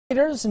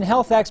Leaders and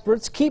health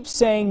experts keep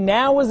saying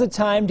now is the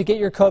time to get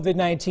your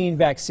COVID-19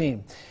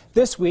 vaccine.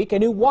 This week, a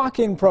new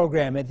walk-in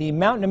program at the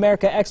Mountain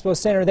America Expo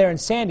Center there in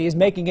Sandy is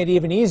making it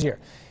even easier.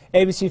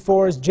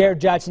 ABC4's Jared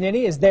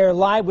Giacchini is there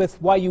live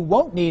with why you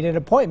won't need an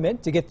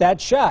appointment to get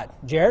that shot.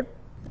 Jared?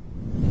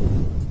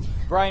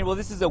 Brian, well,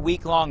 this is a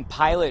week-long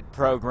pilot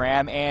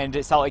program,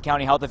 and Salt Lake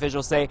County health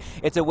officials say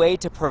it's a way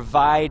to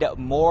provide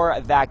more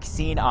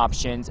vaccine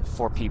options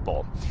for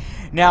people.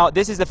 Now,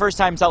 this is the first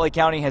time Salt Lake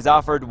County has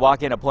offered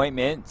walk-in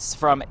appointments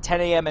from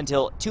 10 a.m.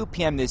 until 2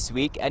 p.m. this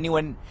week.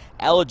 Anyone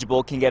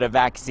eligible can get a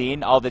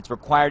vaccine. All that's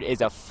required is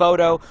a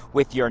photo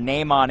with your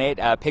name on it.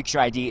 Picture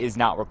ID is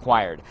not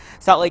required.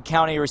 Salt Lake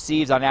County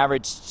receives on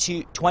average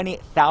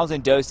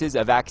 20,000 doses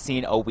of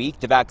vaccine a week.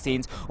 The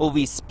vaccines will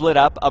be split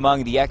up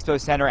among the Expo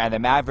Center and the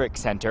Maverick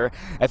Center.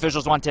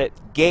 Officials want to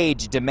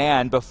gauge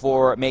demand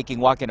before making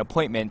walk-in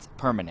appointments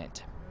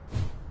permanent.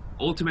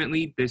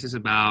 Ultimately, this is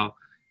about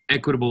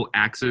equitable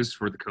access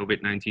for the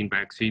COVID-19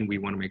 vaccine. We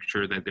want to make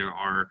sure that there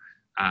are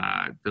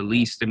the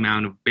least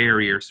amount of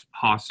barriers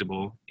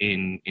possible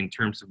in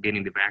terms of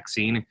getting the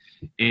vaccine,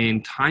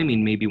 and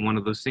timing may be one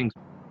of those things.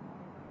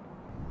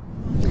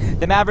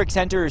 The Maverick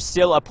Center is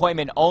still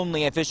appointment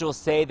only. Officials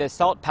say the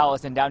Salt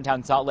Palace in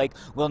downtown Salt Lake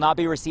will not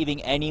be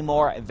receiving any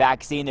more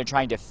vaccine. They're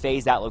trying to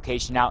phase that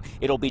location out.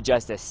 It'll be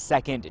just a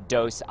second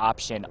dose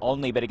option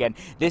only. But again,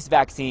 this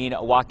vaccine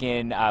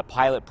walk-in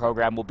pilot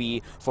program will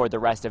be for the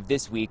rest of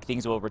this week.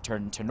 Things will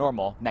return to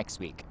normal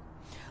next week.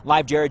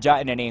 Live, Jared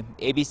Giacchini,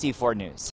 ABC4 News.